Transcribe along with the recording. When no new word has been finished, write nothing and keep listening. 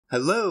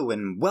Hello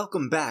and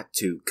welcome back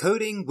to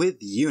Coding with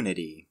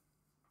Unity.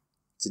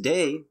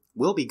 Today,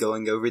 we'll be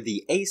going over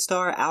the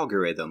Astar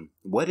algorithm,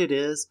 what it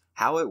is,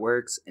 how it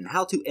works, and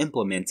how to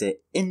implement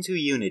it into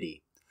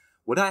Unity.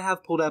 What I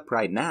have pulled up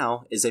right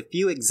now is a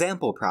few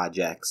example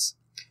projects,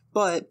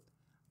 but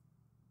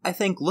I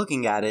think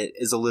looking at it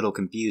is a little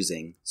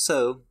confusing,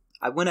 so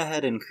I went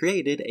ahead and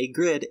created a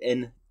grid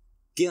in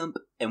GIMP,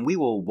 and we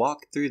will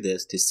walk through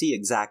this to see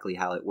exactly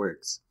how it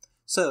works.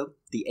 So,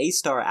 the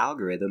Astar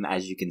algorithm,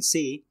 as you can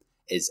see,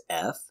 is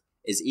F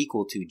is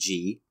equal to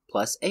G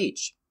plus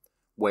H,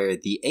 where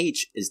the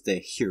H is the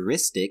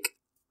heuristic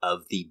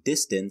of the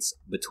distance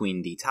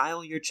between the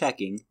tile you're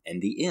checking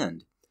and the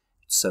end.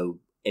 So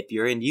if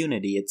you're in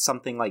Unity, it's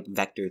something like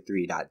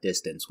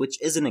vector3.distance,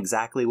 which isn't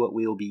exactly what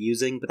we will be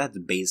using, but that's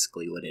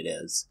basically what it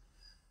is.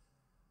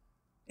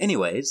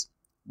 Anyways,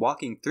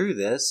 walking through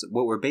this,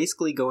 what we're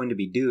basically going to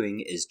be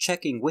doing is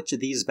checking which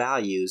of these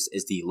values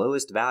is the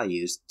lowest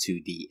values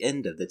to the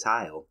end of the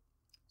tile.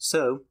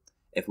 So,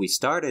 if we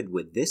started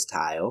with this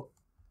tile,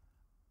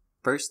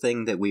 first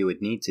thing that we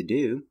would need to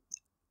do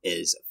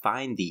is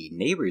find the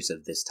neighbors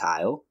of this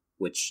tile,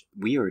 which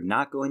we are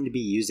not going to be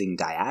using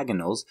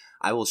diagonals.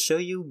 I will show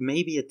you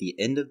maybe at the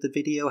end of the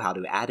video how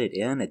to add it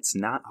in. It's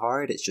not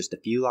hard, it's just a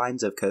few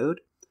lines of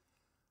code.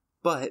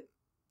 But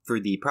for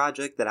the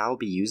project that I'll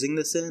be using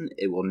this in,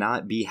 it will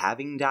not be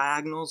having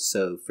diagonals,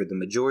 so for the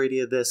majority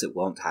of this, it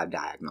won't have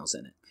diagonals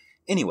in it.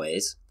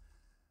 Anyways,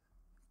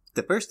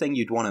 the first thing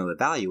you'd want to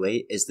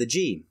evaluate is the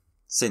G.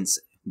 Since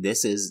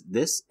this is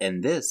this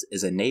and this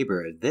is a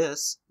neighbor of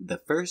this,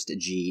 the first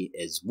G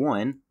is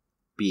 1,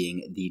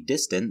 being the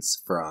distance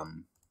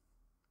from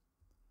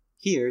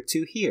here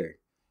to here.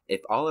 If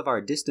all of our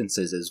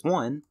distances is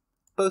 1,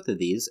 both of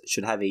these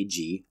should have a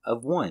G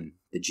of 1.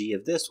 The G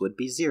of this would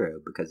be 0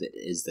 because it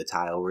is the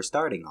tile we're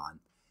starting on.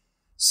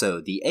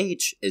 So the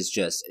H is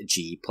just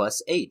G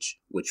plus H,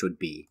 which would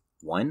be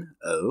 1,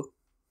 0,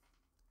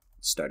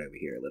 start over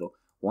here a little,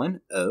 1,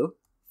 0,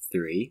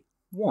 3,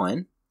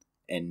 1,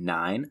 and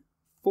 9,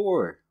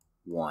 4,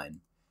 1.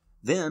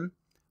 Then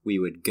we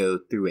would go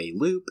through a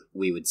loop.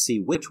 We would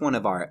see which one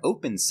of our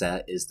open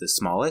set is the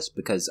smallest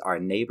because our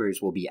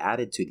neighbors will be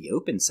added to the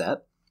open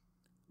set.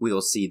 We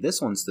will see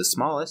this one's the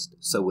smallest,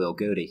 so we'll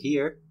go to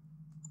here.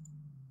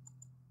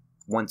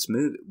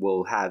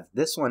 We'll have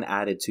this one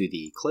added to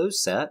the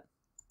closed set.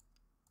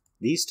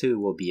 These two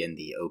will be in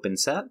the open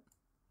set.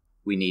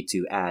 We need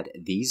to add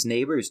these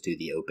neighbors to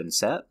the open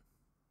set.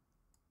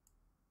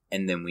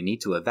 And then we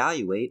need to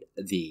evaluate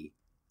the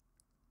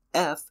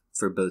F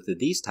for both of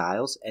these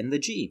tiles and the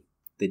G.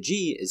 The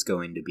G is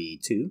going to be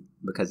 2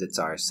 because it's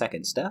our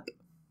second step.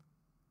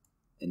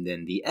 And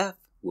then the F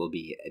will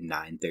be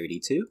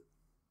 932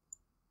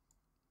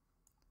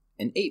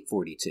 and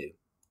 842.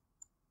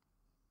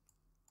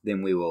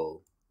 Then we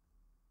will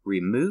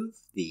remove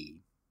the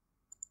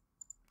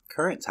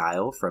current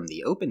tile from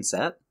the open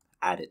set,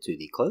 add it to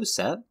the closed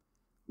set.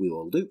 We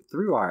will loop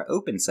through our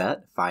open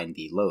set, find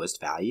the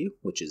lowest value,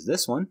 which is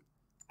this one,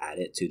 add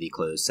it to the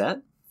closed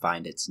set,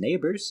 find its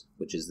neighbors,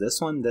 which is this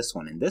one,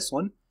 and this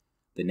one.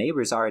 The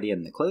neighbor's already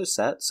in the closed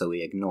set, so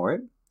we ignore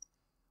it.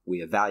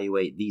 We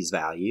evaluate these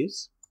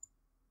values.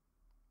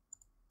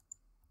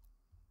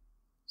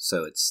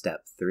 So it's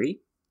step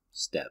 3,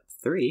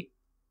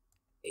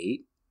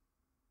 8.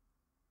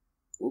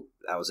 Oop,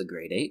 that was a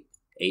grade 8.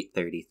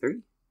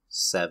 833,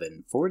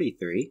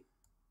 743.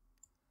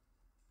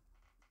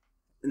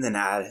 And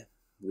then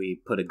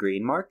we put a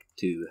green mark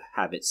to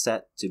have it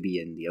set to be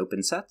in the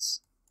open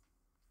sets.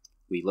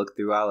 We look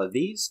through all of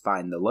these,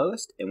 find the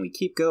lowest, and we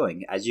keep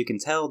going. As you can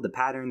tell, the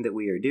pattern that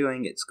we are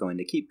doing, it's going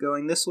to keep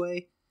going this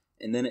way,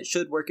 and then it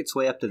should work its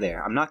way up to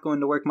there. I'm not going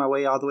to work my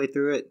way all the way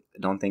through it.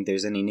 I don't think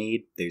there's any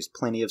need. There's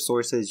plenty of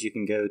sources you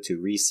can go to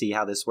re-see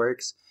how this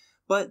works,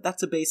 but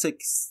that's a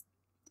basic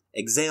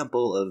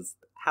example of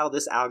how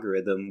this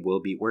algorithm will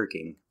be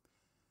working.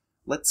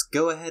 Let's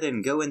go ahead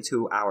and go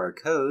into our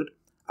code.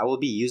 I will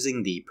be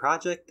using the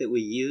project that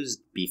we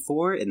used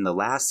before in the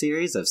last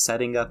series of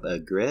setting up a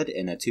grid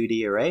in a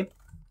 2D array.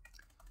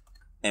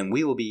 And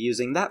we will be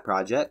using that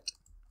project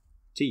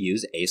to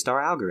use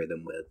Astar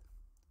algorithm with.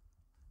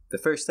 The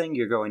first thing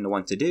you're going to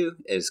want to do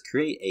is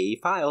create a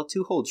file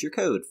to hold your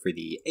code for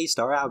the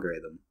Astar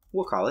algorithm.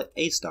 We'll call it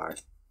Astar.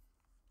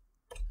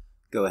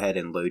 Go ahead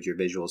and load your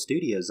Visual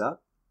Studios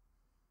up.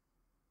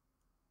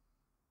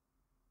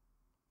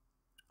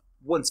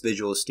 Once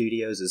Visual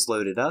Studios is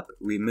loaded up,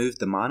 remove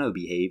the mono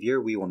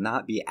behavior. We will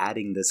not be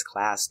adding this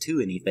class to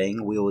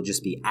anything. We will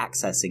just be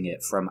accessing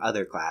it from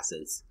other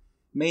classes.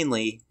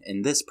 Mainly,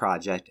 in this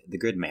project, the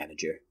Grid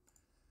Manager.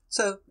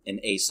 So, in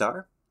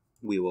Astar,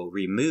 we will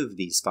remove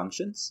these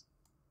functions.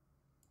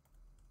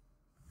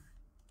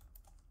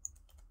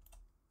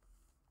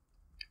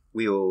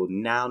 We will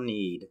now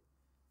need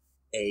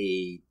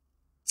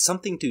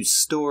something to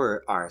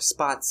store our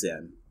spots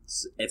in.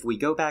 If we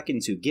go back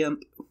into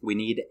GIMP, we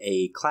need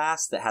a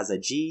class that has a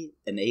G,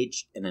 an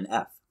H, and an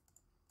F.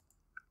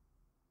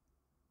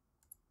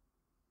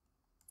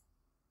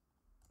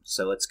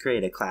 So let's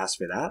create a class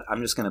for that.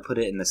 I'm just going to put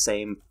it in the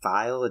same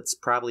file. It's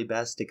probably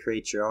best to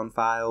create your own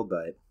file,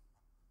 but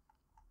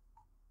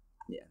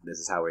yeah, this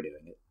is how we're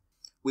doing it.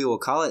 We will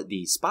call it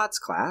the spots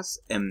class,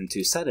 and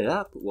to set it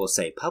up, we'll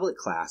say public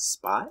class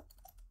spot.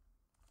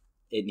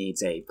 It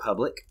needs a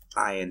public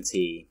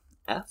int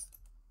f,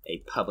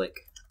 a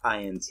public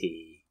int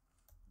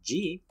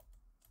g,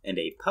 and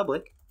a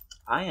public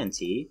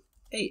int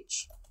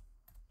h.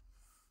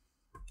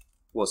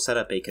 We'll set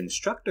up a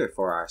constructor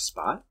for our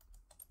spot,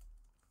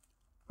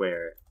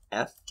 where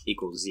f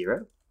equals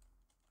 0,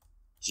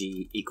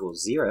 g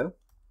equals 0,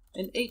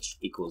 and h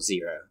equals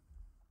 0.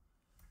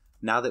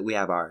 Now that we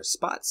have our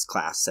spots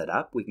class set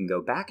up, we can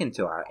go back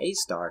into our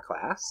Astar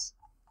class,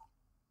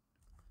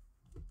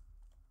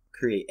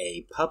 create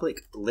a public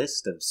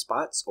list of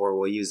spots, or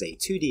we'll use a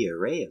 2D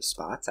array of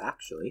spots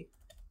actually,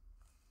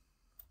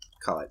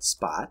 call it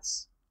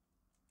spots,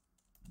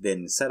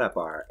 then set up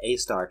our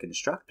Astar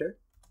constructor.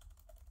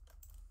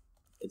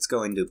 It's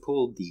going to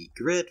pull the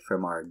grid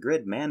from our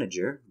grid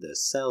manager, the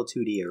cell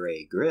 2D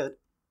array grid,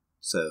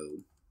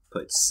 so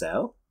put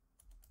cell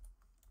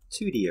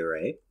 2D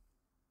array.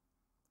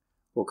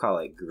 We'll call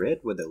it grid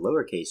with a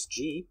lowercase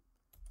g,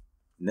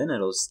 and then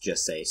it'll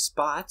just say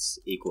spots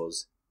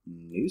equals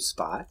new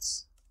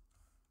spots.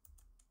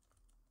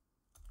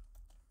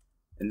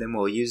 And then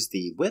we'll use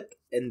the width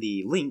and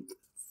the length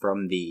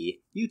from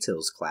the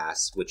utils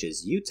class, which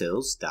is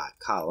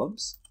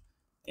utils.columns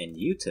and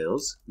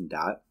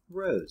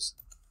utils.rows.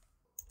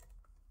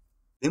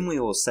 Then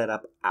we will set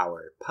up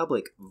our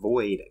public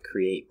void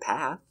create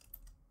path,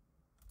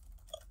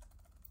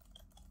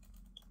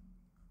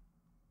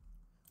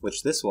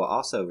 which this will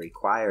also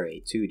require a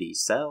 2D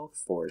cell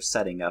for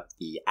setting up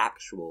the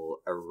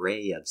actual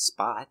array of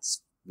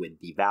spots with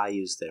the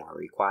values that are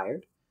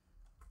required.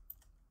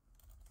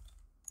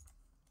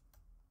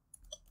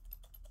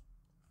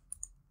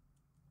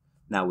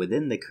 Now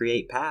within the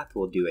create path,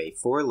 we'll do a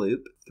for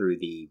loop through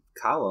the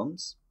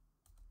columns,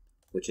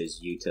 which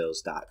is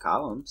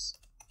utils.columns,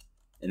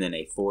 and then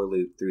a for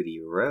loop through the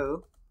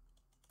row,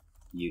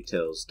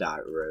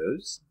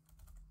 utils.rows.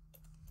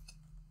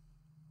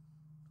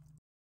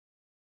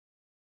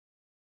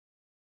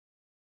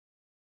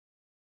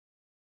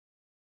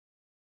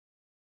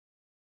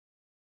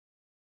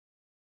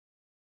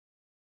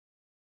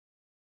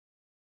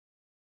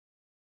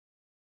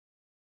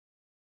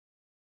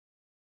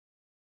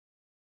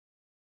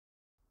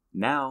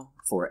 Now,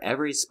 for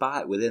every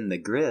spot within the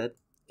grid,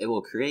 it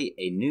will create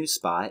a new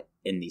spot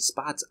in the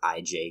spots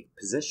ij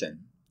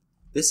position.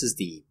 This is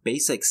the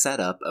basic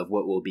setup of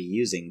what we'll be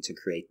using to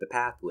create the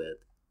path with.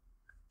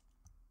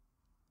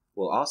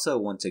 We'll also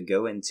want to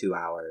go into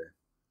our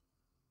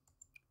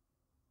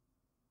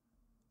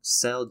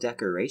cell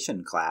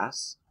decoration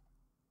class.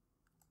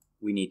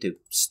 We need to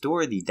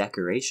store the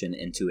decoration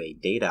into a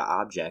data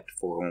object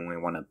for when we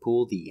want to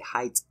pull the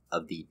height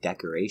of the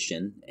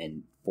decoration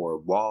and for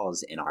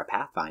walls in our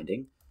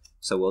pathfinding.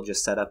 So we'll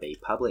just set up a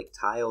public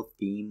tile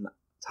theme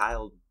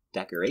tile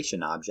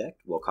decoration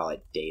object. We'll call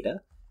it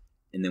data,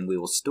 and then we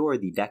will store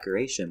the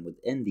decoration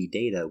within the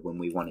data when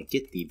we want to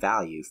get the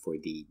value for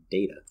the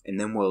data. And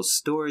then we'll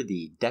store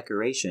the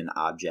decoration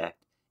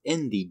object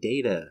in the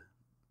data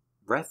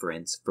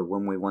reference for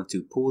when we want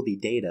to pull the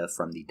data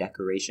from the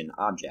decoration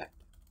object.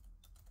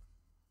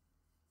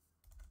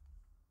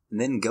 And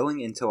then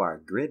going into our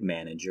grid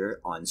manager,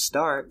 on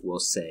start, we'll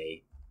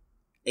say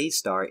A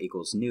star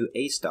equals new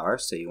A star,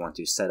 so you want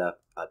to set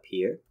up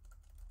here,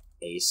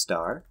 A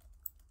star,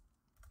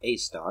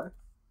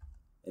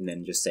 and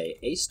then just say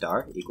A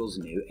star equals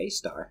new A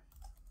star,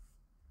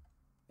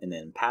 and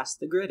then pass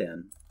the grid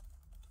in.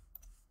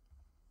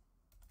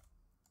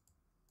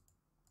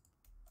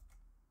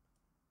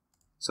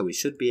 So we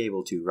should be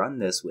able to run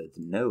this with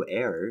no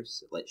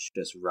errors. Let's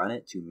just run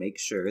it to make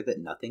sure that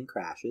nothing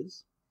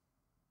crashes.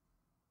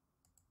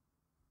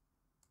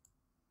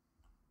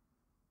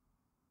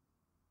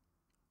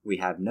 We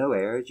have no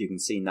errors. You can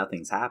see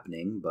nothing's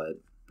happening,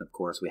 but of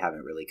course we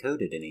haven't really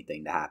coded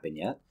anything to happen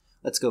yet.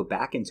 Let's go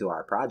back into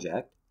our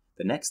project.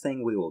 The next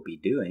thing we will be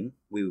doing,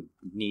 we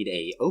need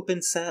a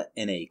open set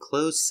and a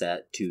closed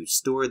set to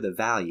store the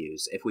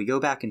values. If we go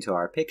back into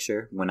our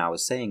picture, when I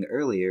was saying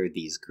earlier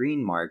these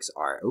green marks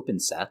are open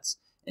sets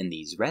and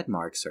these red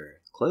marks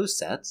are closed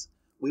sets,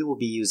 we will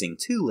be using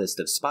two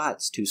lists of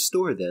spots to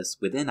store this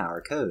within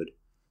our code.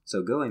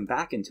 So going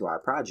back into our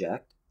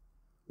project,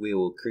 we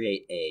will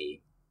create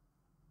a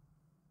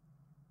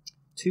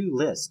two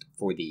list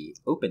for the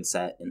open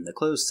set and the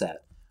closed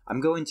set. I'm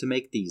going to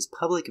make these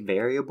public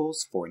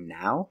variables for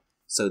now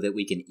so that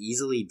we can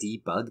easily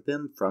debug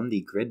them from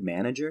the grid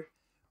manager,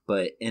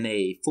 but in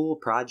a full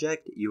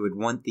project you would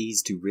want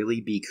these to really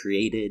be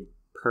created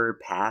per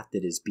path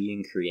that is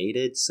being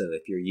created. So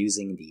if you're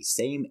using the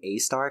same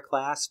A-star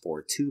class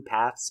for two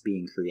paths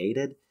being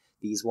created,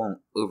 these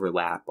won't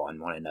overlap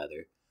on one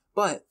another.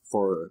 But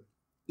for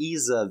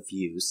ease of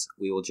use,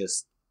 we will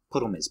just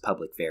put them as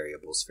public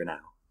variables for now.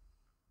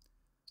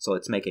 So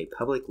let's make a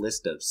public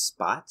list of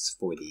spots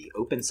for the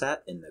open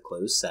set and the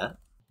closed set.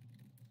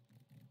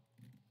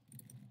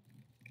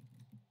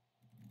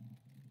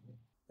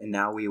 And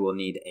now we will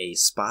need a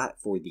spot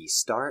for the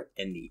start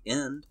and the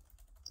end.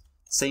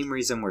 Same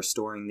reason we're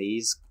storing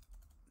these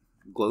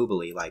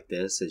globally like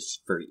this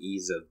is for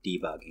ease of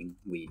debugging.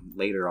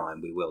 Later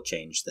on we will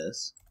change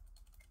this.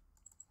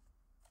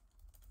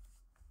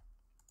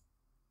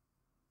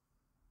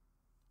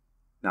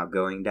 Now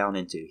going down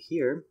into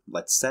here,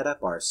 let's set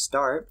up our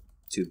start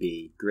to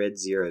be grid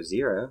 0,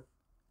 0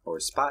 or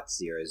spot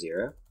 0,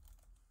 0.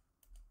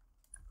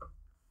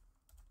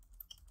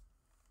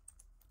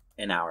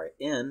 And our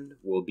end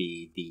will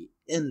be the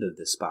end of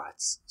the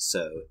spots.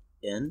 So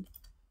end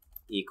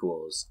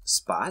equals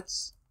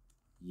spots,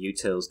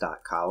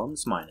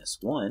 utils.columns minus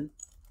 1,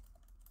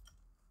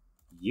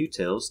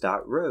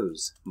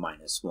 utils.rows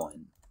minus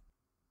 1.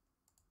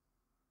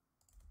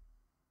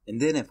 And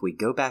then if we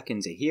go back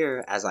into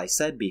here, as I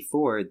said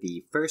before,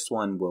 the first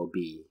one will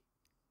be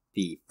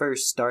the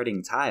first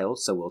starting tile.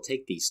 So we'll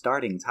take the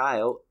starting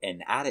tile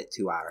and add it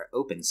to our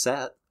open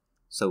set.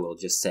 So we'll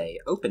just say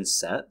open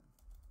set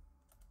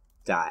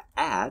dot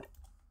add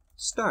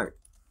start.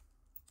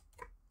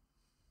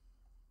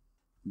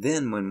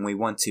 Then when we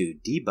want to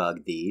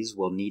debug these,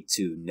 we'll need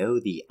to know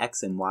the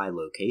X and Y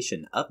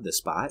location of the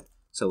spot.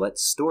 So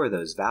let's store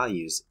those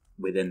values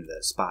within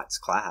the spots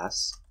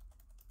class.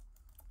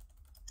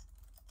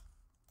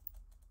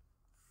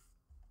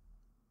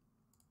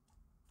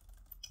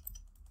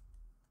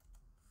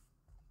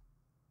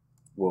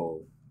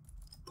 We'll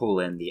pull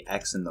in the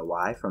X and the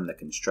Y from the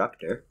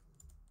constructor,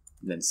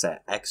 then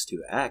set X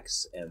to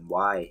X and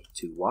Y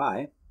to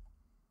Y,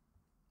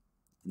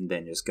 and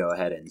then just go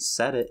ahead and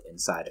set it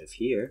inside of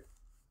here.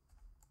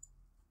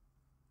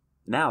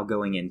 Now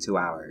going into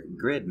our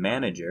grid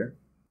manager,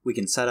 we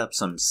can set up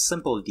some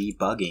simple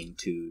debugging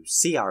to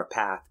see our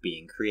path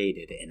being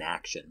created in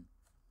action.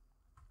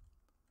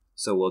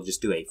 So we'll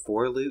just do a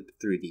for loop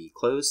through the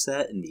close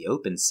set and the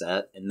open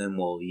set, and then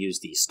we'll use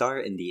the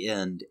start and the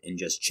end and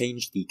just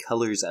change the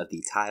colors of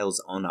the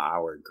tiles on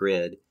our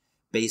grid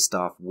based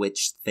off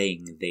which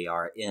thing they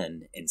are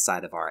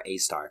inside of our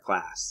Astar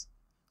class.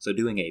 So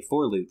doing a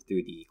for loop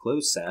through the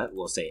close set,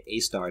 we'll say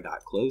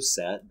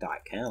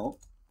astar.closeset.count,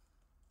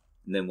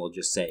 and then we'll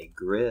just say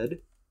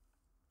grid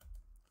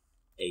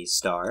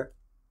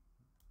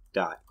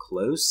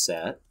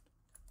astar.closeset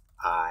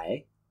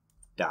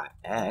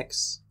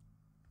I.x,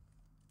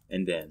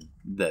 and then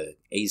the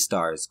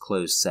Astar's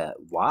close set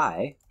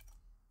Y.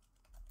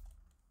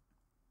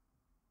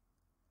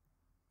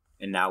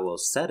 And now we'll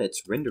set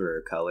its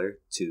renderer color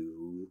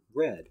to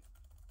red.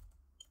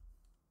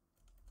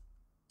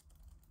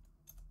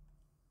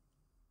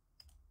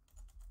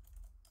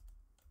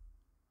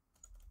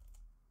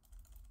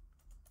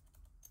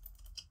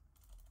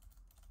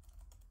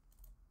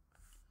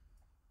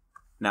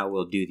 Now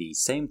we'll do the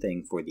same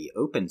thing for the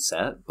open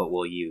set, but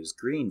we'll use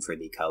green for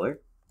the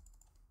color.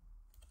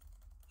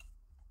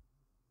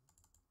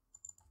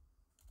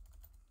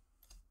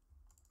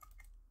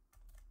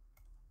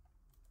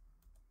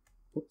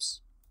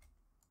 Oops.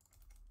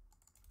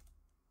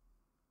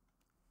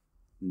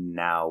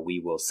 Now we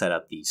will set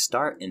up the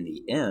start and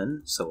the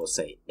end, so we'll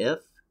say if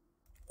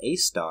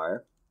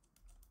astar.start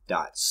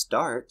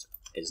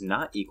is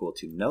not equal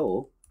to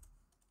null,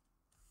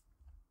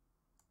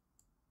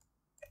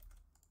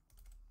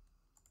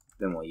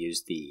 then we'll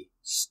use the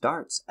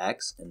starts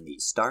X and the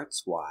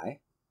starts Y.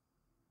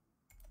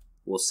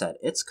 We'll set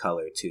its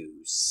color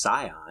to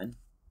cyan,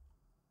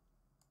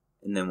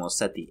 and then we'll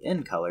set the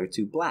end color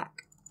to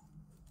black.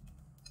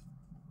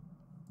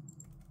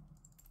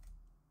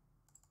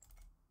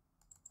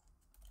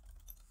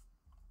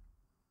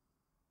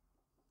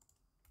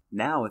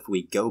 Now if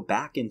we go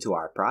back into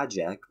our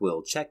project,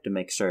 we'll check to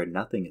make sure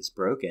nothing is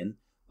broken,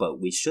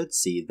 but we should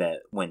see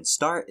that when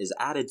start is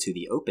added to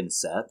the open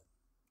set,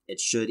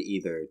 it should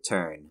either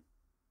turn,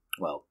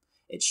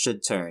 it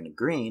should turn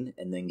green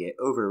and then get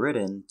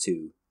overridden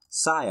to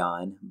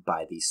cyan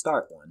by the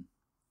start one.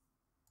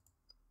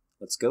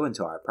 Let's go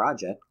into our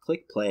project,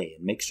 click play,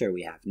 and make sure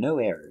we have no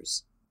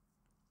errors.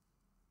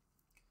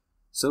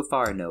 So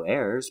far, no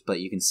errors,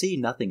 but you can see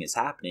nothing is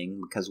happening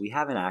because we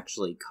haven't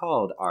actually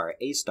called our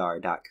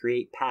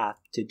astar.createPath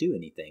to do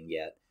anything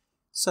yet.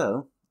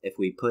 So, if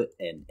we put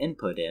an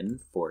input in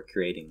for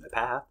creating the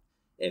path,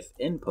 if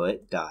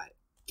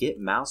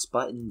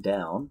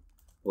input.getMouseButtonDown,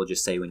 we'll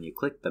just say when you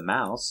click the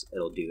mouse,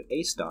 it'll do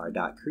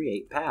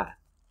astar.createPath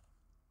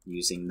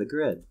using the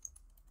grid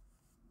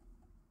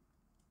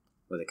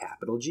with a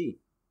capital G.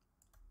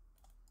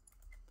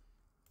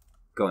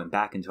 Going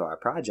back into our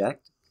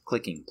project,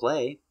 clicking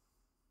play,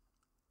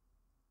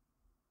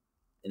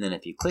 and then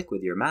if you click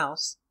with your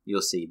mouse,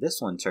 you'll see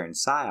this one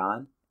turns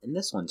cyan and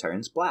this one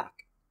turns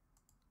black.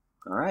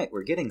 Alright,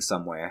 we're getting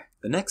somewhere.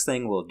 The next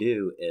thing we'll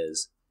do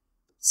is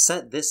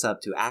set this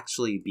up to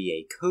actually be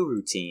a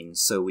coroutine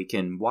so we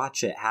can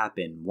watch it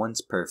happen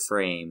once per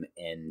frame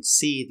and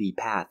see the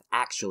path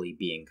actually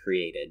being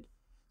created.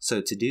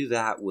 So to do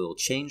that, we'll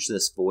change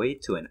this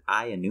void to an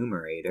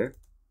IEnumerator.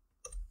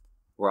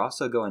 We're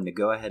also going to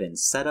go ahead and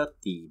set up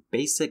the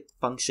basic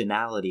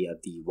functionality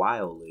of the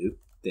while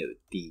loop that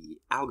the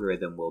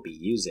algorithm will be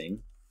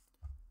using.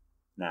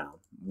 Now,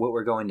 what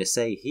we're going to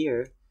say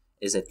here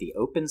is if the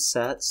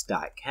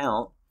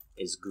opensets.count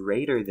is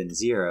greater than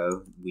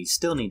 0, we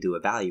still need to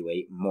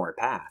evaluate more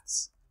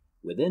paths.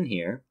 Within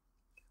here,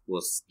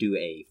 we'll do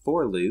a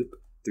for loop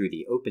through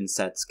the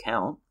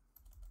opensets_count.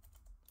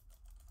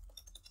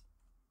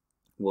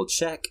 We'll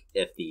check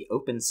if the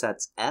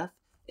opensets_f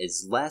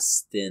is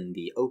less than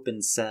the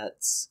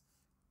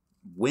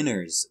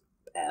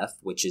opensets_winners_f,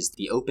 which is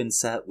the open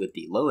set with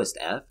the lowest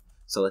f.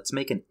 So let's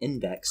make an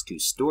index to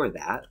store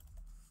that.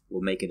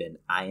 We'll make it an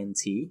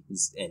int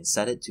and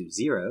set it to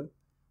 0.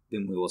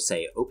 Then we will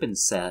say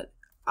openset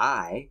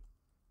i.f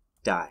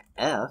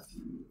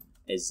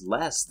is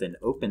less than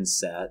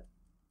openset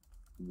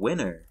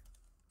winner.f.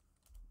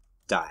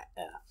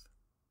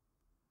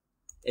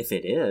 If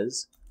it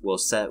is, we'll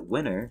set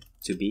winner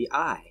to be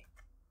I.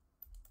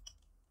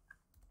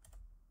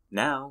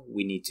 Now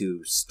we need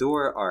to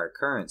store our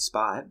current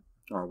spot,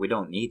 or we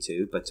don't need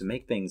to, but to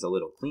make things a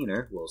little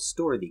cleaner, we'll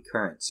store the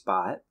current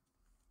spot.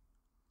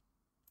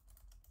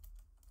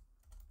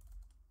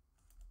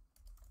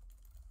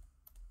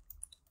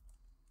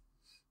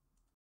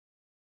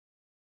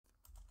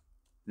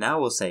 Now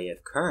we'll say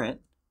if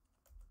current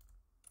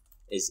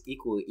is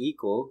equal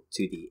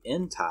to the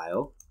end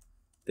tile,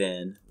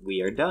 then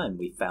we are done.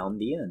 We found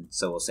the end.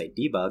 So we'll say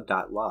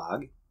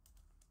debug.log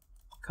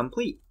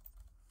complete.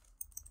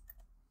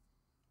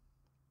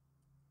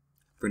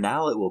 For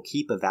now, it will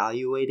keep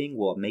evaluating.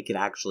 We'll make it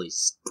actually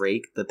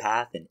break the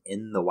path and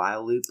end the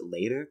while loop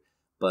later,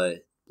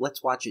 but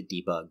let's watch it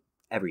debug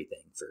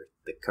everything for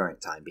the current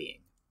time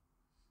being.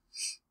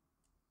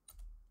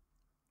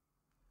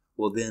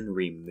 We'll then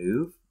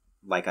remove,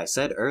 like I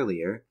said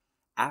earlier,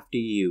 after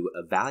you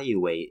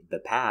evaluate the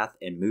path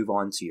and move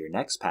on to your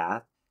next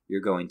path,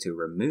 you're going to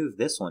remove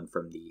this one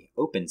from the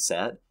open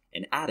set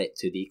and add it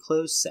to the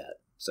closed set.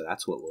 So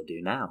that's what we'll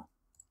do now.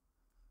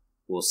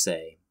 We'll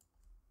say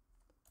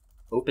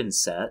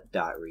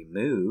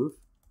openset.remove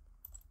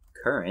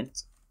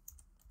current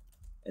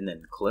and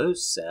then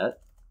closed set.add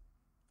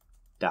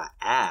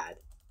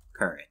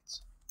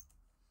current.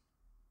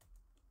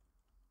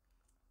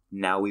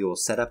 Now we will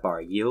set up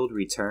our yield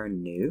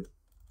return new,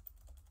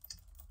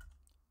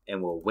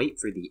 and we'll wait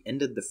for the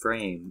end of the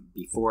frame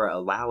before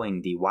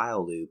allowing the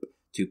while loop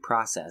to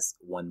process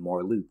one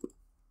more loop.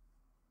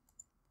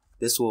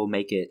 This will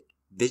make it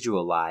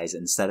visualize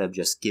instead of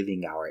just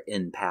giving our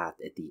end path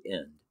at the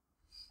end.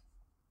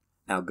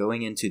 Now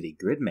going into the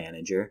grid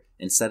manager,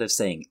 instead of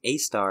saying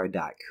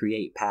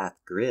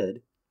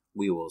astar.createPathGrid,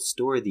 we will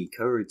store the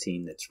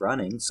coroutine that's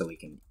running so we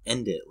can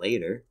end it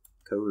later.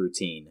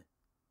 Coroutine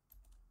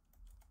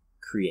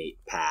create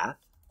path.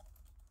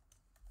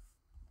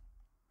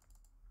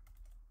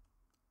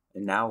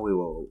 And now we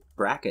will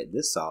bracket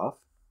this off.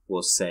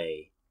 We'll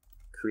say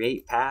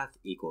create path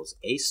equals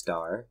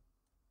astar,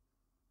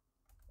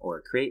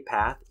 or create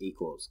path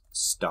equals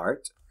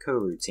start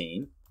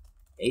coroutine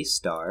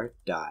astar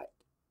dot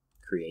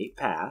create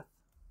path,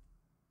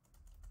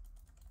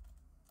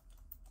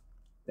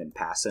 then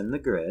pass in the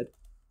grid,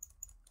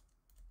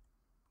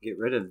 get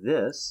rid of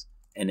this,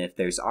 and if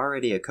there's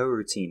already a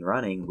coroutine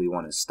running, we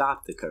want to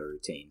stop the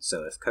coroutine.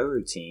 So if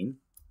coroutine,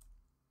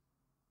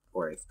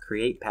 or if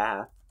create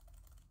path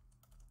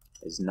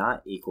is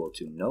not equal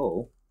to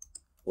null,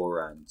 we'll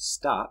run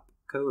stop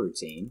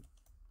coroutine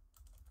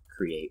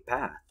create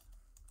path.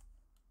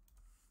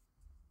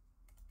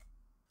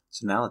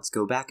 So now let's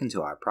go back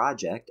into our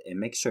project and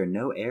make sure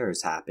no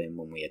errors happen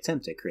when we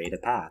attempt to create a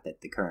path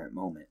at the current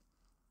moment.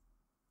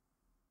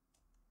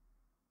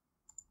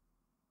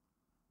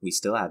 We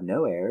still have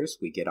no errors,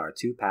 we get our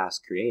 2 paths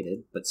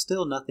created, but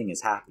still nothing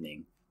is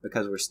happening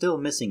because we're still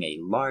missing a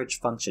large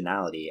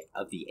functionality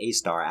of the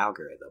Astar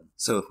algorithm.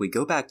 So if we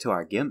go back to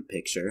our GIMP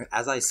picture,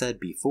 as I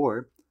said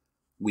before,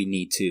 we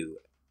need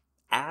to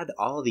add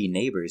all the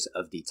neighbors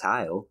of the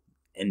tile,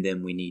 and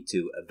then we need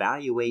to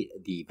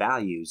evaluate the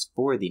values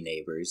for the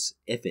neighbors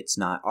if it's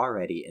not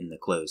already in the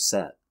closed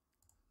set.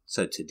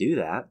 So to do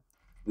that,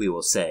 we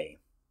will say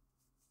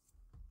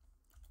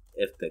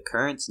if the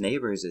current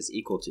neighbors is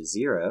equal to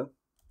 0,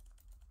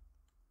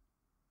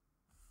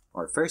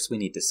 or first we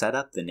need to set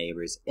up the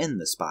neighbors in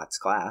the spots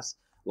class.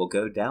 We'll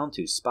go down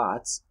to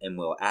spots and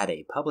we'll add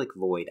a public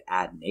void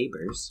add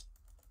neighbors.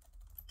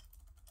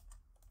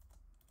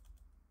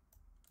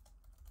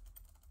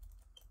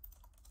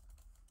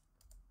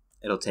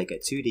 It'll take a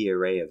 2D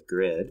array of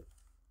grid.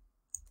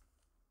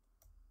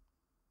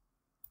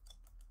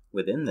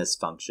 Within this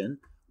function,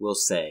 we'll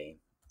say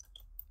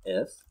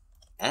if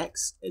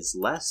x is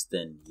less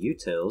than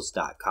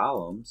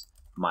utils.columns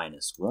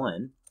minus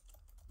 1,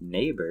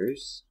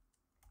 neighbors,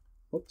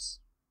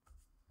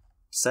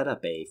 set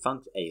up a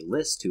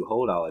list to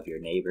hold all of your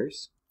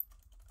neighbors.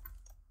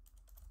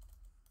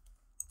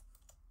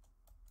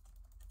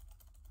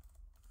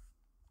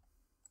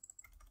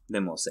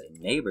 Then we'll say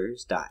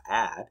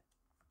neighbors.add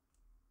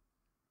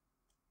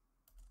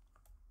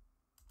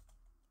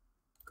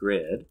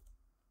grid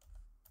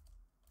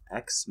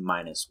x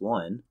minus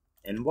 1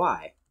 and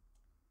y.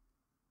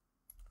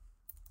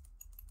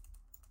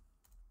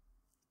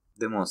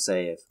 Then we'll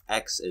say if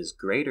x is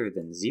greater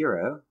than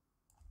 0,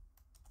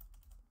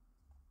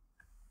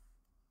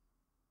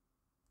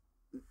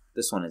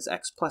 this one is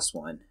x plus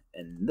 1,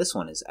 and this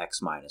one is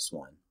x minus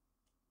 1.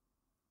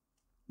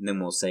 And then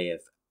we'll say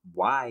if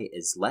y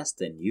is less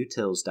than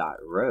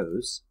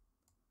utils.rows,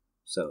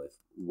 so if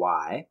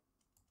y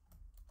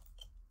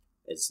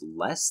is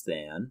less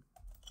than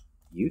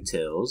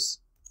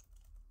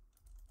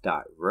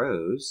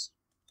utils.rows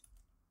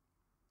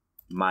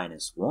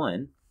minus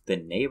 1,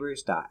 then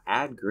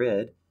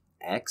neighbors.addGrid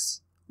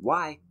x,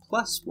 y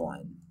plus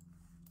 1.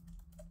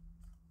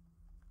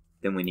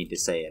 Then we need to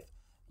say if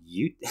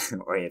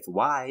if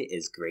y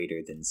is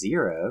greater than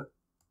 0,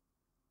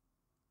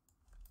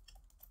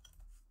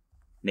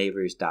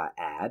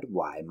 neighbors.add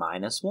y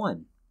minus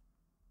 1.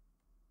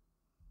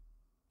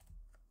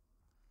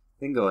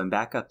 Then going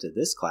back up to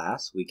this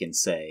class, we can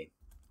say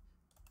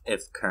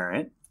if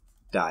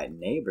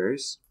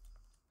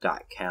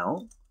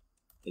current.neighbors.count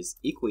is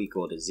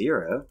equal to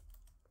 0,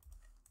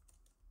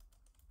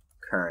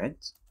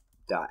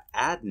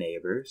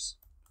 current.addNeighbors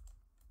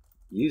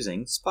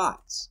using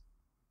spots.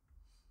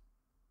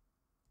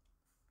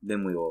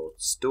 Then we will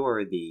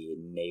store the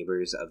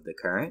neighbors of the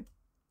current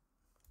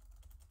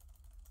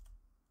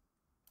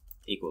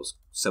equals,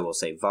 so we'll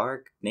say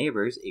var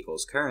neighbors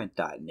equals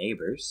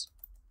current.neighbors.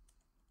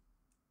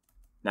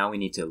 Now we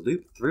need to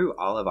loop through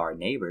all of our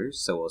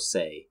neighbors, so we'll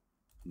say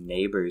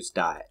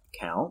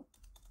neighbors.count.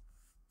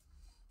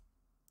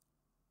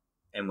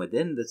 And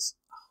within this,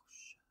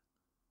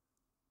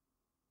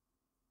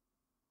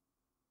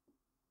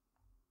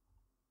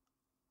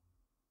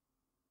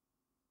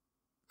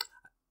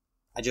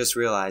 I just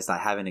realized I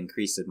haven't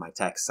increased my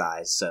text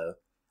size, so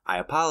I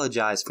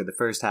apologize for the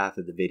first half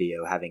of the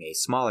video having a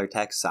smaller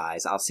text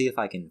size. I'll see if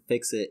I can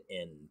fix it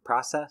in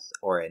process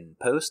or in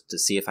post to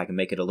see if I can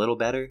make it a little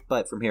better,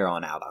 but from here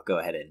on out I'll go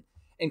ahead and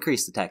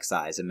increase the text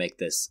size and make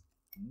this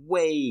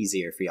way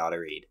easier for y'all to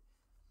read.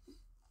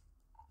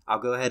 I'll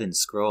go ahead and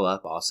scroll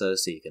up also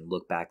so you can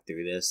look back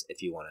through this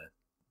if you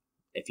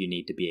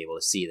need to be able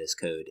to see this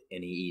code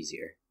any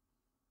easier.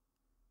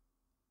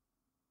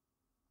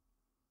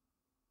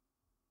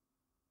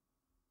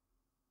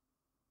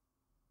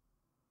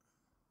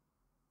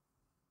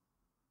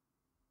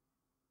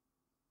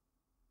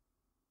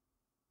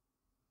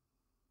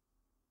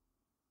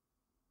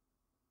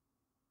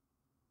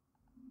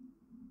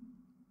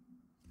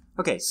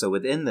 Okay, so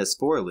within this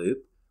for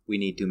loop, we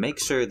need to make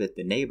sure that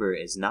the neighbor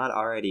is not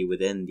already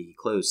within the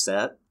closed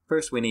set.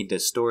 First, we need to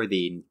store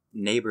the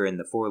neighbor in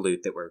the for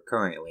loop that we're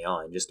currently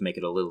on, just to make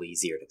it a little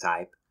easier to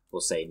type.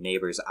 We'll say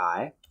neighbors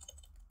I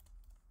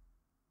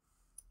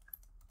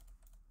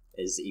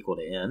is equal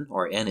to n,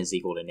 or n is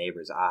equal to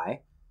neighbors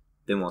I.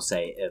 Then we'll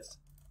say if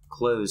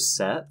closed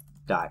set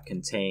dot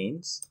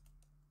contains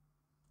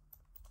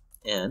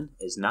n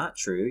is not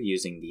true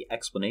using the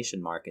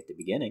exclamation mark at the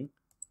beginning.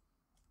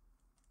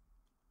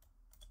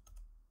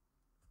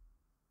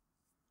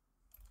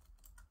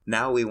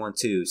 Now we want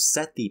to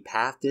set the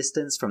path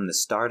distance from the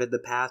start of the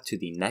path to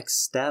the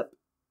next step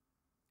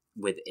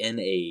within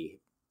a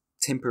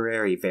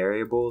temporary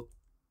variable,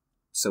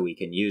 so we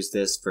can use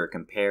this for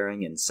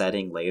comparing and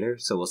setting later.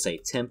 So we'll say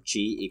temp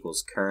g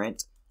equals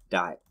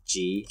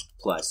current.g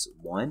plus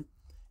 1.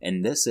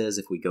 And this is,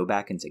 if we go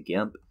back into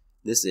GIMP,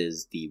 this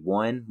is the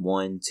 1,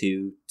 1,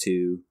 2,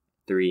 2,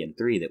 3, and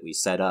 3 that we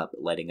set up,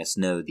 letting us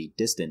know the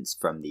distance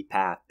from the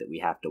path that we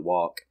have to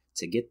walk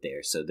to get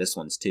there. So this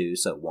one's 2,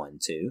 so 1,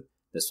 2.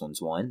 This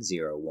one's 1,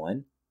 0,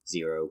 1,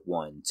 0,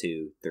 1,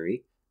 2,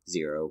 3,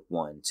 0,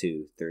 1,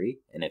 2, 3.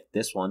 And if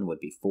this one would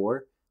be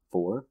 4,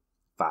 4,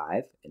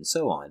 5, and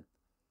so on.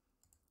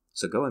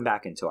 So going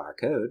back into our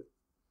code,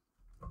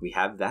 we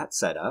have that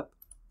set up.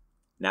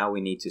 Now we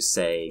need to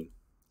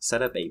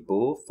set up a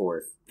bool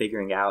for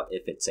figuring out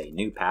if it's a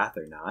new path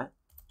or not.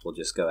 We'll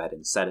just go ahead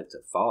and set it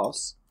to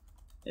false.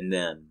 And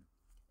then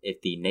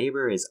if the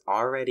neighbor is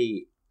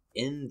already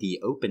in the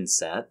open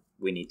set,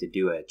 we need to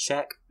do a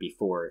check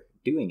before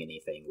doing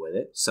anything with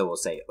it. So we'll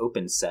say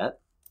open set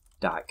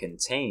dot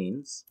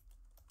contains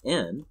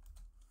n,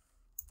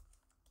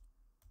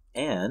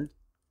 and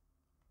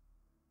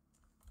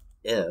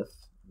if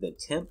the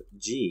temp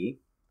g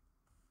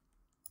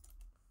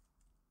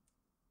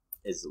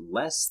is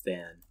less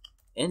than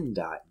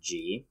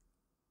n.g,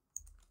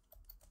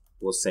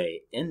 we'll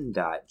say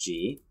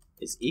n.g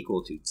is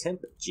equal to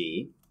temp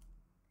g.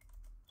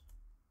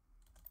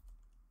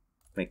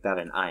 Make that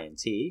an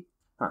int.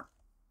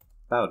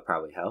 That would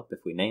probably help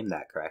if we name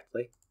that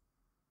correctly.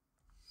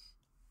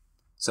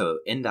 So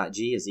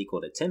n.g is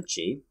equal to temp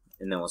g,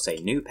 and then we'll say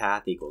new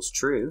path equals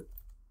true.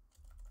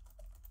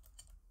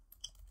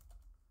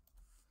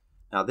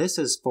 Now this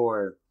is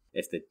for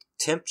if the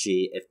temp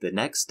g, if the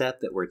next step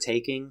that we're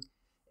taking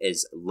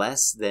is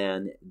less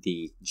than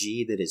the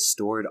g that is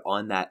stored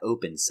on that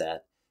open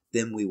set,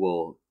 then we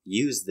will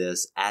use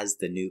this as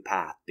the new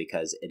path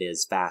because it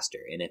is faster.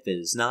 And if it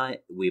is not,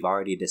 we've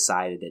already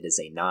decided it is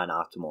a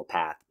non-optimal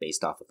path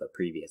based off of a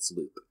previous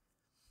loop.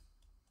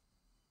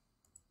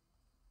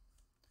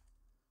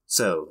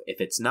 So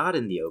if it's not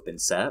in the open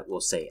set,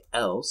 we'll say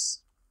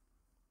else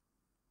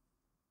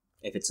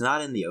If it's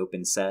not in the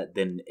open set,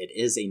 then it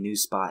is a new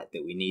spot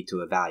that we need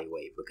to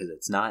evaluate because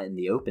it's not in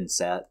the open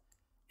set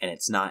and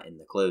it's not in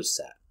the closed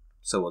set.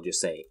 So we'll just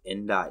say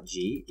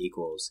n.g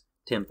equals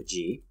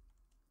temp.g,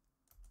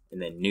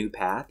 and then new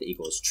path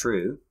equals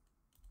true.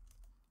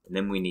 And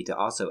then we need to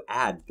also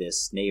add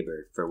this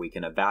neighbor for we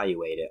can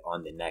evaluate it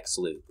on the next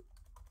loop.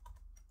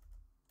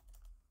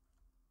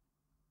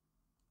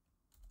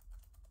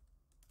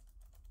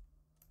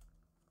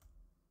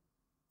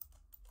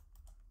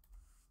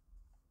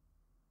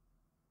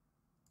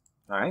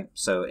 Alright,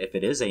 so if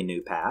it is a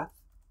new path,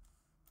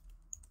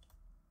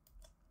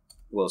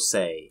 we'll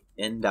say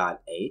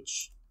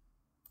n.h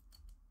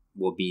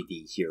will be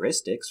the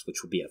heuristics,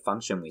 which will be a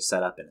function we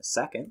set up in a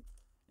second,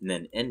 and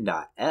then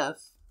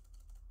n.f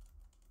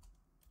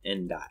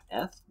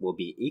will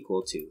be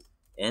equal to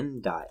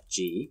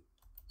n.g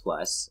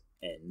plus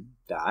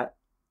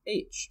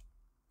n.h,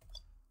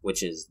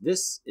 which is,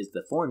 this is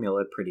the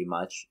formula pretty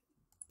much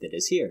that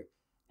is here.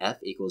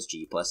 F equals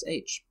g plus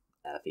h.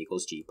 F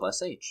equals g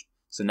plus h.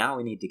 So now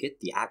we need to get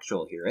the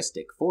actual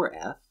heuristic for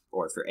f,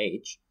 or for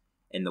h,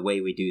 and the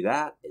way we do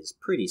that is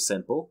pretty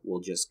simple.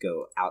 We'll just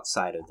go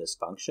outside of this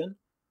function,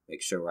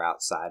 make sure we're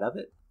outside of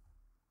it.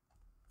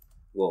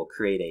 We'll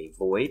create a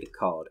void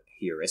called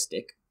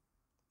heuristic,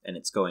 and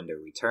it's going to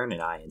return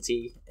an int,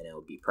 and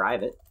it'll be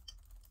private.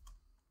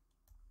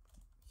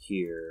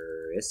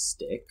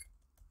 Heuristic,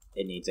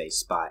 it needs a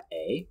spot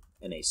A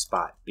and a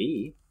spot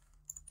B,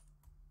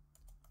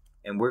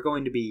 and we're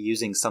going to be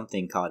using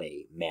something called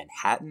a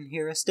Manhattan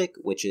heuristic,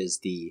 which is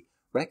the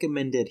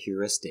recommended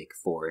heuristic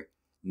for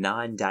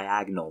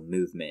non-diagonal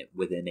movement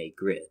within a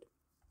grid.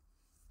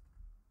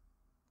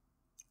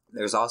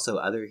 There's also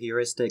other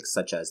heuristics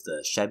such as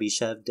the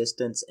Chebyshev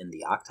distance and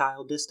the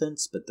octile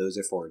distance, but those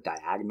are for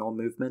diagonal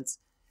movements,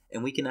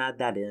 and we can add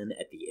that in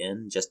at the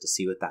end just to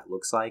see what that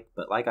looks like,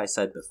 but like I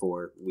said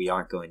before, we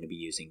aren't going to be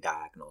using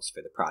diagonals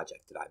for the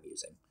project that I'm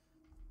using.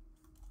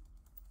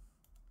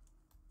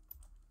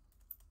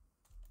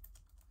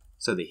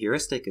 So the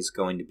heuristic is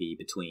going to be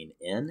between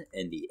n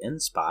and the n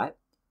spot,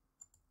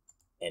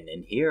 and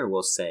in here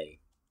we'll say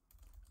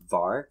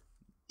var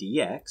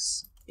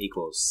dx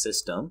equals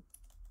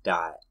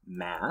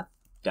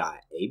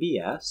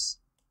system.math.abs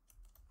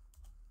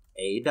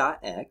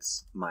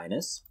a.x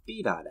minus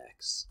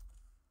b.x.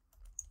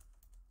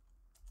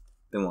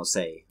 Then we'll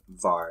say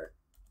var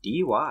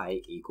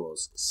dy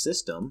equals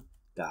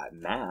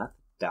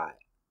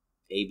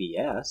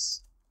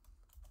system.math.abs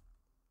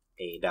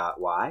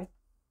a.y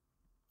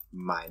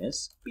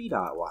minus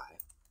b.y.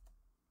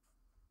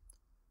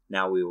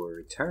 Now we will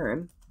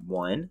return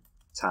 1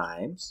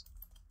 times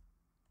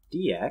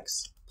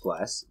dx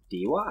plus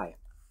dy.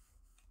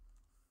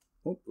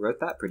 Oh, wrote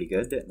that pretty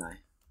good, didn't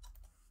I?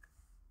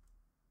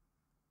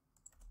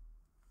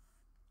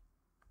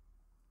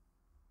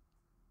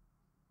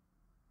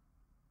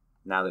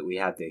 Now that we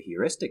have the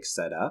heuristics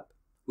set up,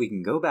 we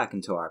can go back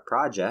into our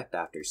project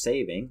after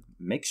saving,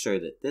 make sure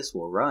that this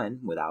will run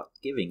without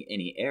giving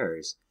any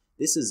errors.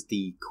 This is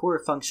the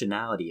core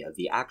functionality of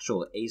the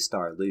actual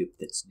Astar loop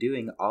that's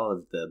doing all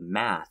of the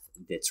math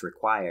that's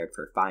required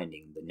for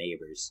finding the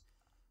neighbors.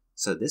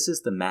 So this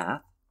is the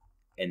math,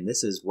 and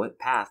this is what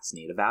paths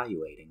need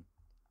evaluating.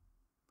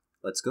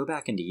 Let's go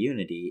back into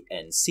Unity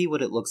and see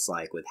what it looks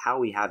like with how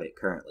we have it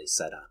currently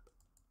set up.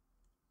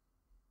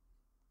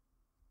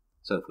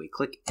 So if we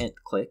click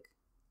int click,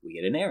 we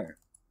get an error.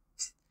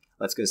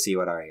 Let's go see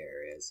what our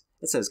error is.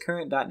 It says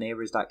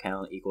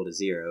current.neighbors.count equal to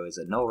 0 is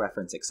a null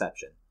reference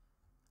exception.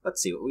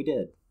 Let's see what we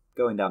did.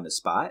 Going down to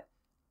spot,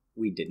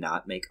 we did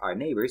not make our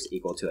neighbors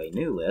equal to a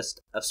new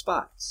list of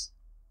spots.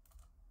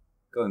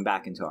 Going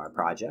back into our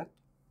project,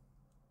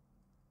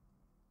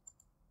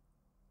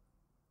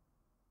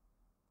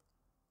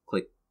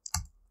 click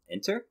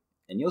enter,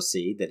 and you'll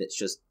see that it's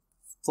just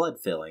flood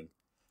filling.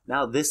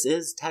 Now this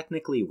is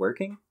technically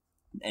working,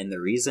 and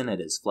the reason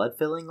it is flood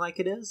filling like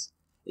it is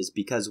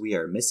because we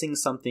are missing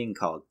something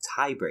called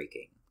tie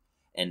breaking.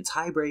 And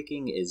tie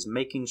breaking is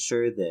making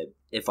sure that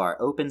if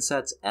our open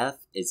sets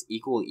f is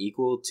equal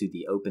to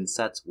the open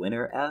sets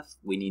winner f,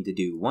 we need to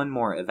do one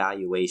more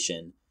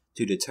evaluation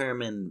to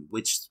determine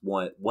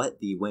what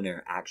the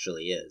winner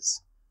actually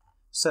is.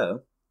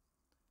 So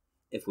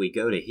if we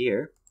go to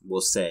here,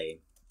 we'll say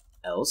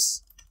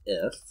else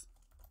if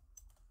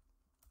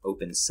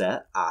open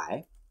set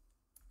I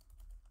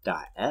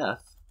dot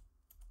f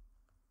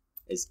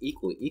is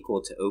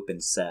equal to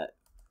open set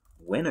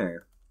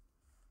winner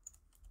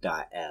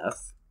dot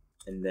f,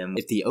 and then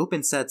if the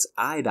open sets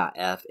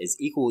I.f is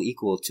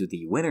equal to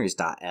the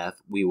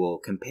winners.f, we will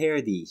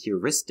compare the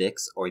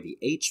heuristics or the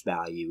h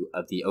value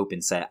of the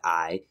open set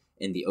I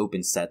and the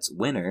open set's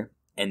winner,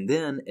 and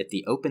then if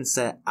the open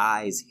set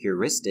I's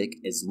heuristic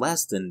is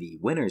less than the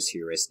winner's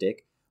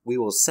heuristic, we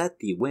will set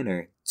the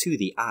winner to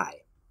the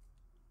I.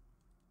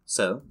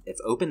 So if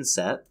open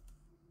set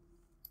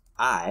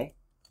I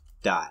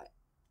dot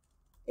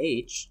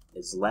h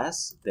is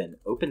less than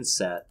open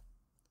set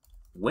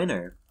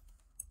winner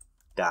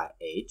dot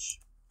h,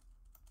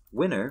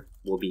 winner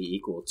will be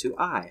equal to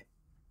I.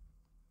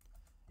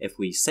 If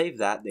we save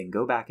that, then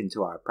go back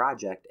into our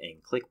project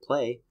and click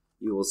play,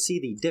 you will see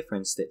the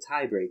difference that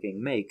tie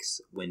breaking makes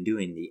when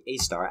doing the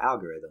Astar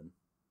algorithm.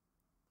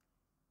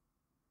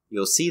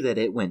 You'll see that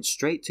it went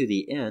straight to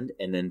the end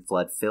and then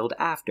flood filled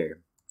after.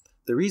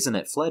 The reason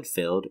it flood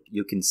filled,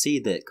 you can see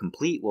that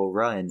complete will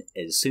run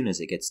as soon as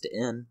it gets to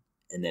end,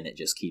 and then it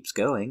just keeps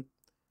going.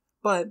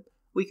 But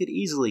we could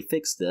easily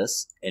fix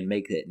this and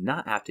make it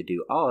not have to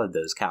do all of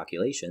those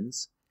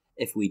calculations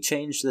if we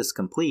change this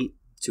complete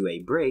to a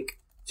break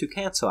to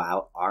cancel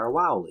out our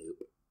while loop.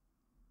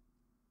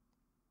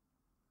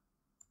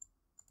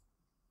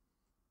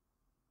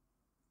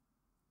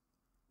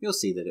 You'll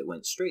see that it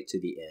went straight to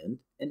the end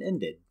and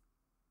ended.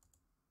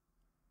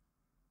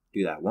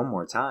 Do that one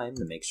more time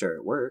to make sure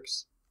it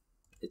works.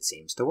 It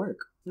seems to work.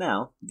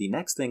 Now, the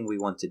next thing we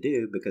want to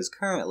do, because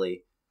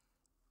currently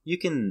you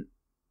can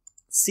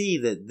see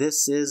that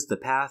this is the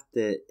path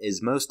that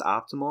is most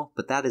optimal,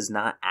 but that is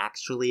not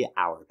actually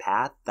our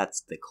path.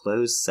 That's the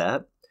closed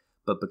set.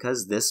 But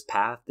because this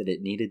path that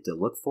it needed to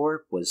look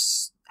for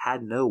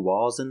had no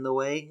walls in the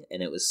way,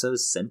 and it was so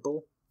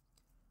simple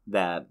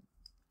that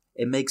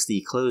it makes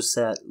the closed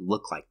set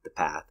look like the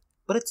path,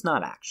 but it's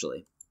not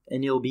actually.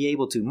 And you'll be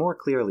able to more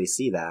clearly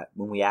see that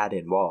when we add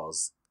in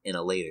walls in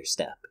a later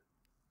step.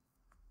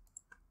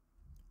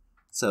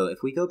 So if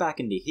we go back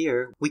into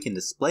here, we can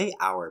display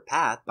our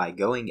path by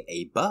going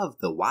above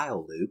the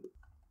while loop,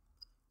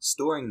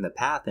 storing the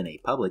path in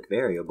a public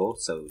variable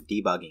so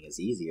debugging is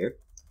easier.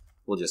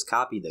 We'll just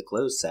copy the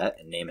closed set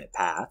and name it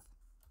path.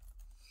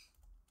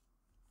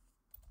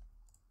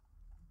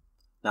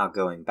 Now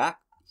going back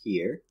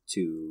here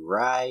to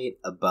right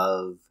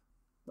above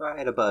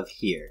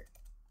here.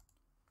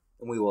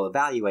 And we will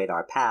evaluate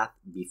our path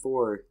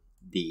before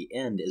the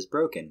end is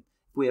broken.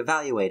 If we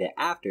evaluate it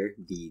after,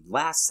 the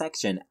last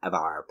section of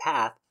our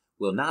path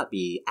will not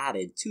be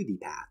added to the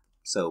path.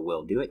 So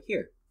we'll do it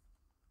here.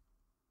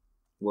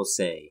 We'll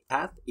say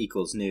path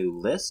equals new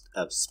list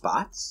of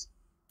spots.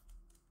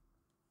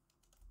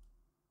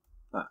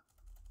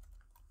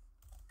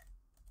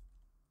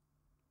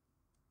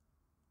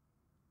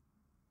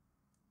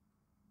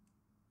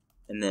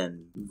 And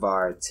then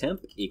var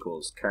temp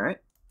equals current.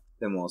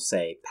 Then we'll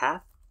say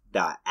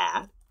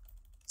path.add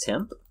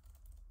temp.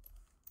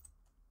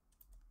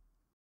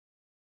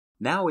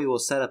 Now we will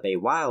set up a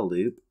while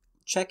loop,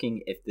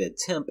 checking if the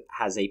temp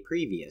has a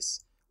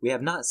previous. We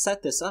have not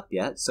set this up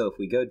yet, so if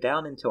we go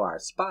down into our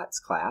spots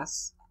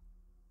class,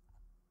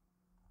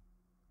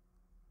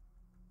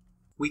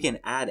 we can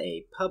add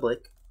a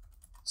public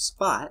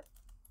spot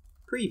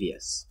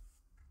previous.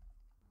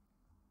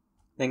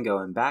 Then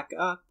going back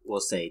up, we'll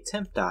say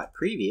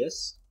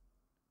temp.previous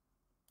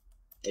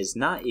is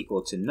not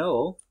equal to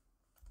null.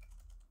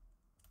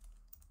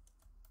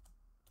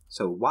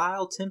 So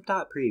while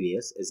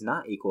temp.previous is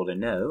not equal to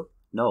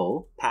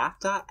null,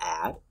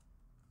 path.add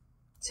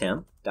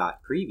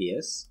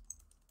temp.previous,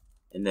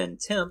 and then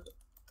temp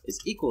is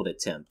equal to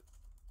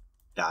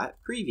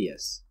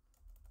temp.previous.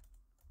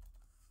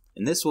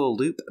 And this will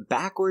loop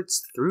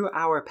backwards through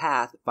our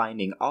path,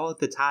 finding all of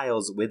the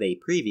tiles with a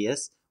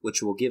previous,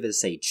 which will give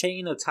us a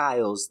chain of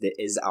tiles that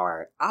is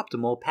our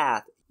optimal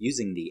path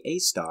using the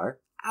Astar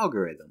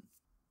algorithm.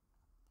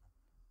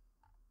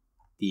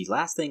 The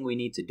last thing we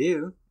need to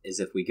do is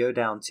if we go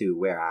down to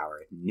where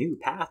our new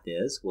path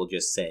is, we'll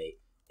just say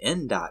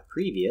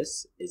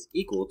end.previous is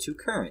equal to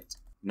current.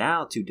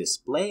 Now to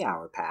display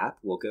our path,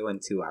 we'll go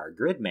into our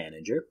grid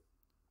manager.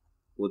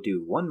 We'll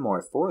do one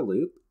more for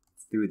loop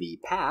through the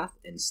path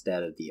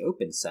instead of the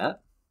open set.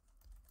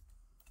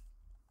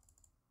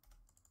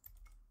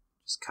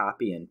 Just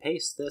copy and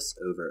paste this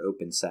over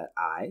open set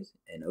I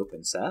and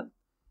open set,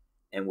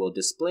 and we'll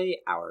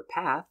display our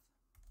path.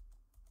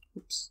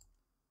 Oops.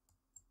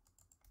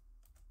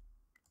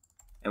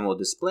 And we'll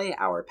display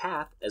our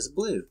path as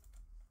blue.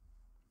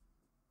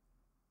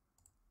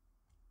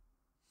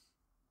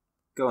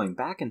 Going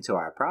back into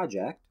our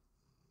project,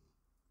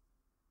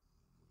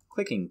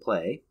 clicking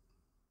play,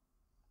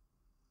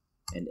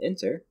 and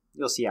enter,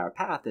 you'll see our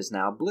path is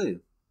now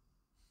blue.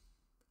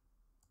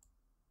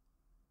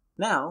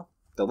 Now,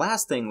 the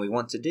last thing we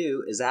want to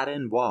do is add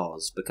in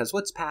walls, because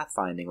what's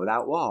pathfinding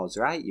without walls,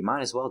 right? You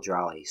might as well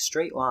draw a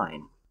straight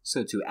line.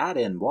 So to add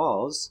in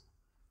walls,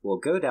 we'll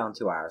go down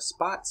to our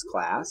spots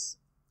class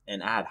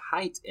and add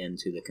height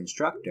into the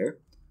constructor,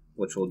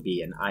 which will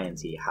be an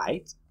int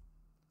height.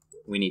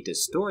 We need to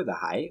store the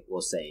height.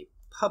 We'll say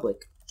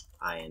public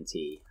int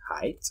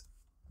height.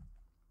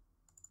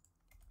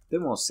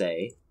 Then we'll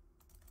say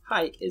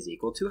height is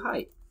equal to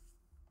height.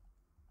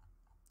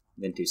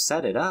 Then to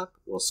set it up,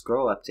 we'll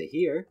scroll up to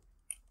here,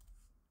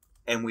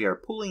 and we are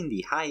pulling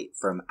the height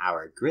from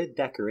our grid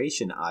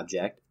decoration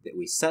object that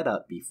we set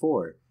up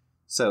before.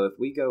 So if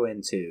we go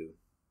into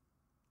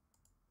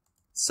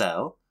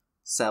cell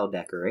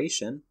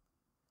decoration,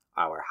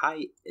 our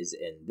height is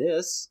in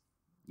this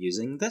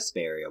using this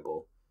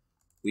variable.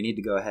 We need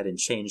to go ahead and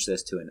change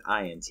this to an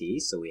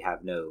int so we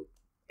have no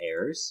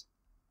errors.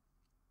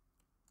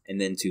 And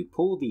then to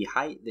pull the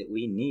height that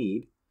we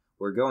need,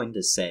 we're going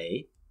to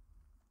say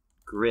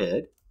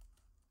grid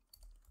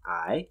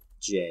I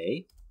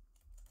j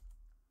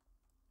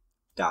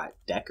dot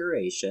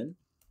decoration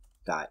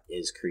dot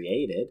is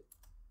created.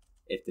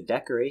 If the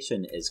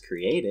decoration is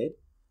created,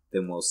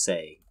 then we'll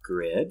say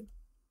grid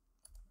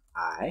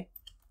I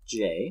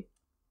j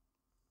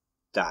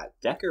dot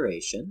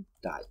decoration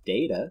dot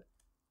data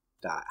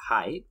dot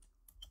height,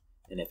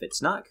 and if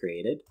it's not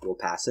created, we'll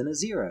pass in a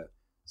 0.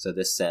 So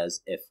this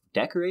says if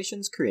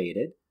decoration's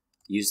created,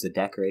 use the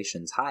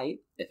decoration's height.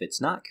 If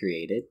it's not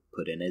created,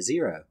 put in a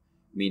 0,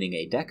 meaning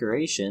a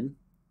decoration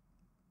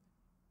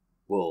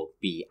will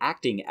be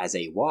acting as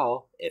a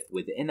wall if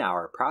within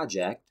our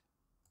project,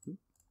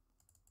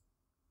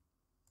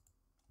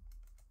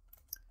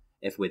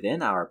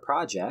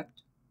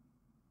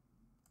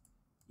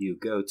 you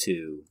go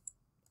to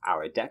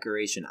our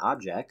decoration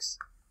objects,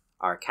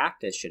 our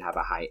cactus should have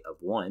a height of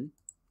 1,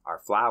 our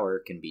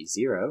flower can be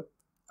 0,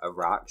 a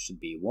rock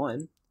should be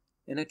 1,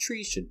 and a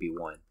tree should be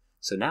 1.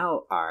 So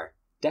now our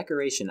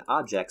decoration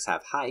objects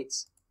have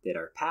heights that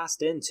are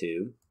passed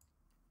into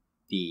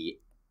the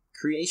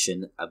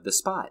creation of the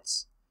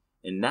spots.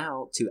 And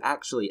now to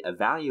actually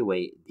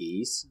evaluate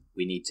these,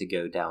 we need to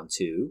go down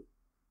to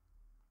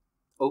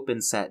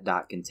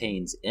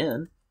openSet.contains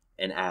in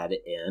and add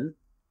in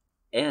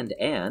and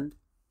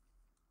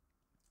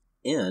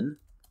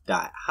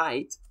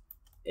in.height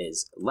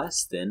is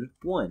less than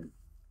 1.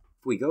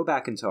 If we go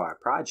back into our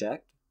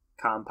project,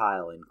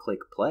 compile and click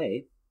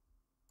play,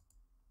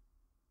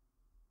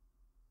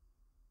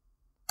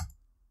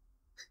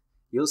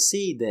 you'll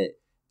see that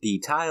the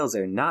tiles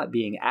are not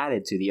being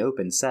added to the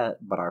open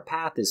set, but our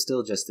path is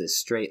still just this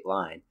straight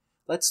line.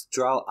 Let's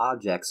draw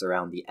objects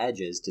around the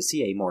edges to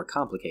see a more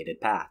complicated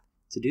path.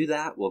 To do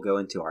that, we'll go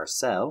into our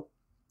cell.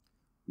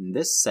 And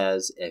this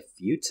says if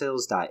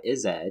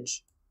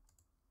utils.isEdge,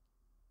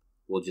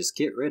 we'll just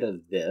get rid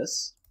of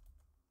this.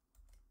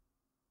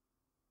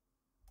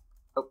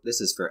 Oh,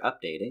 this is for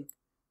updating.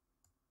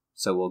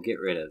 So we'll get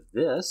rid of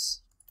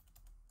this.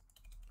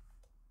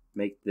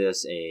 Make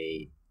this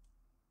a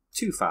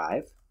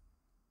 2.5.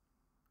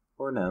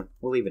 Or no,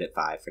 we'll leave it at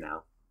 5 for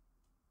now.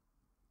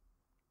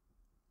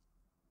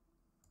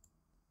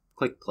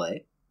 Click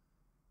play.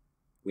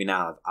 We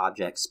now have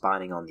objects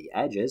spawning on the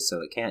edges,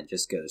 so it can't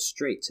just go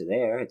straight to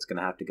there. It's going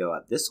to have to go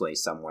up this way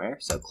somewhere.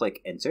 So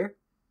click enter.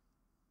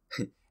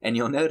 And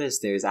you'll notice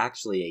there's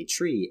actually a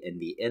tree in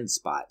the end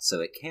spot, so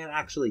it can't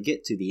actually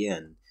get to the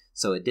end.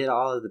 So it did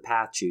all of the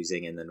path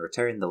choosing and then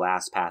returned the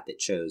last path it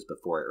chose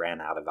before it ran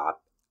out of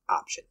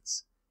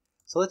options.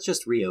 So let's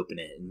just reopen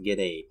it and get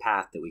a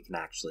path that we can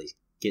actually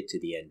get to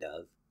the end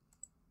of.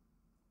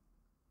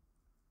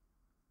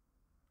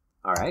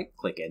 Alright,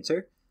 click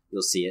enter.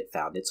 You'll see it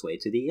found its way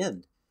to the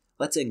end.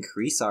 Let's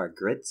increase our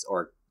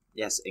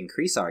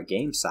increase our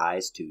game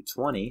size to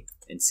 20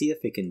 and see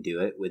if it can do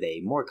it with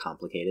a more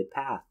complicated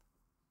path.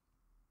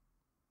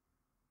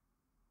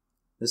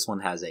 This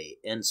one has a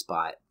end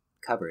spot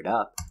covered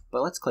up,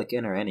 but let's click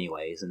enter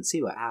anyways and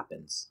see what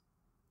happens.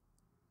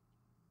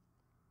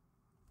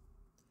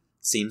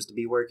 Seems to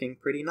be working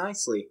pretty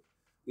nicely.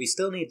 We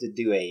still need to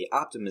do a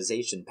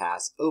optimization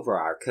pass over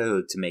our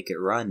code to make it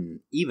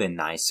run even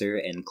nicer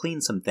and clean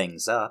some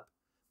things up,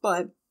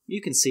 but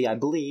you can see I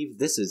believe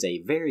this is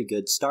a very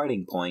good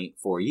starting point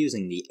for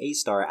using the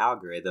Astar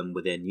algorithm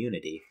within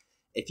Unity.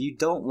 If you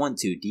don't want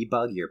to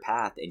debug your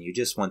path and you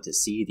just want to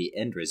see the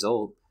end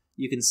result,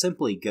 you can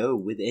simply go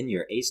within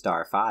your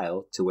Astar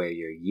file to where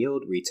your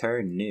yield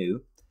return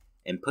new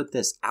and put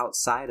this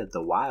outside of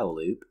the while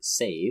loop,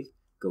 save,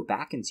 go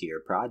back into your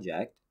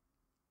project,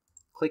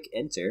 click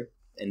enter,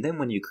 and then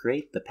when you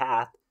create the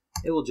path,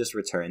 it will just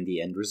return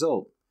the end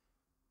result.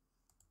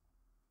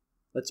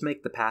 Let's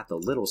make the path a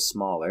little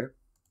smaller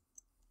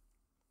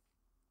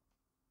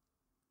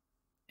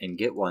and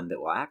get one that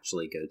will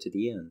actually go to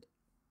the end.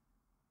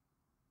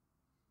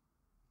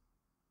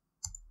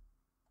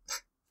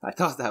 I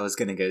thought that was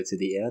going to go to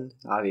the end.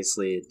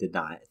 Obviously, it did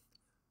not.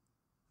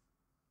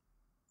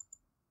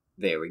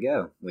 There we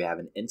go. We have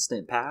an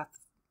instant path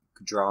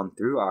drawn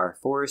through our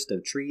forest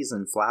of trees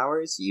and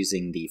flowers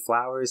using the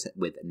flowers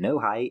with no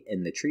height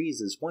and the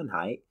trees as 1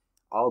 height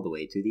all the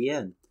way to the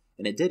end.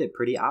 And it did it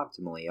pretty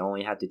optimally. I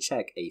only had to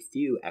check a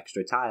few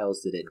extra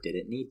tiles that it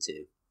didn't need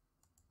to.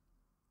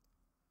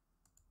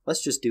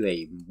 Let's just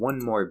do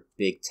one more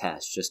big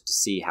test just to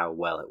see how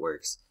well it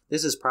works.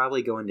 This is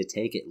probably going to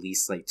take at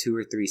least like 2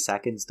 or 3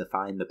 seconds to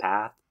find the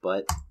path,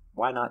 but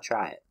why not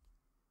try it?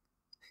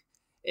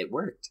 It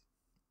worked.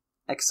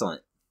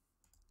 Excellent.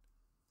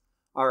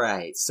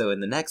 Alright, so in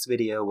the next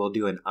video we'll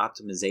do an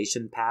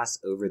optimization pass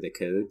over the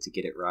code to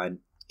get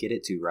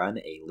it to run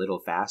a little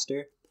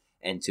faster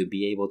and to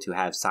be able to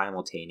have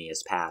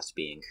simultaneous paths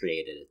being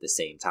created at the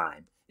same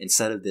time,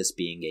 instead of this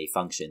being a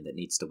function that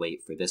needs to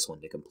wait for this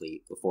one to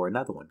complete before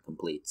another one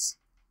completes.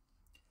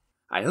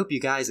 I hope you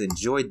guys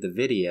enjoyed the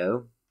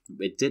video.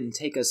 It didn't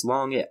take us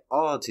long at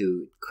all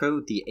to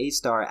code the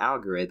Astar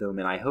algorithm,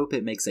 and I hope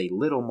it makes a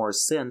little more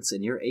sense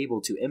and you're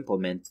able to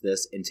implement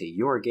this into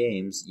your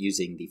games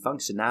using the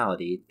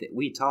functionality that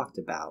we talked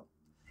about.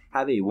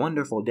 Have a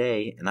wonderful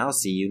day, and I'll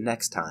see you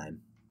next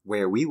time,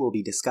 where we will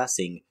be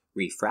discussing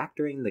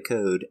refactoring the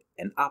code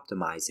and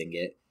optimizing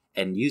it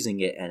and using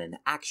it in an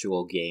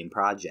actual game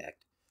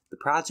project. The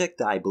project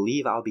that I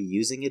believe I'll be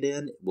using it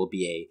in will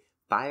be a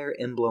Fire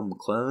Emblem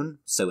clone,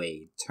 so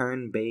a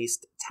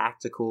turn-based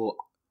tactical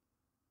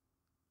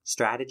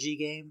strategy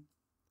game,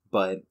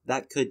 but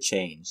that could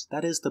change.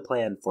 That is the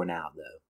plan for now, though.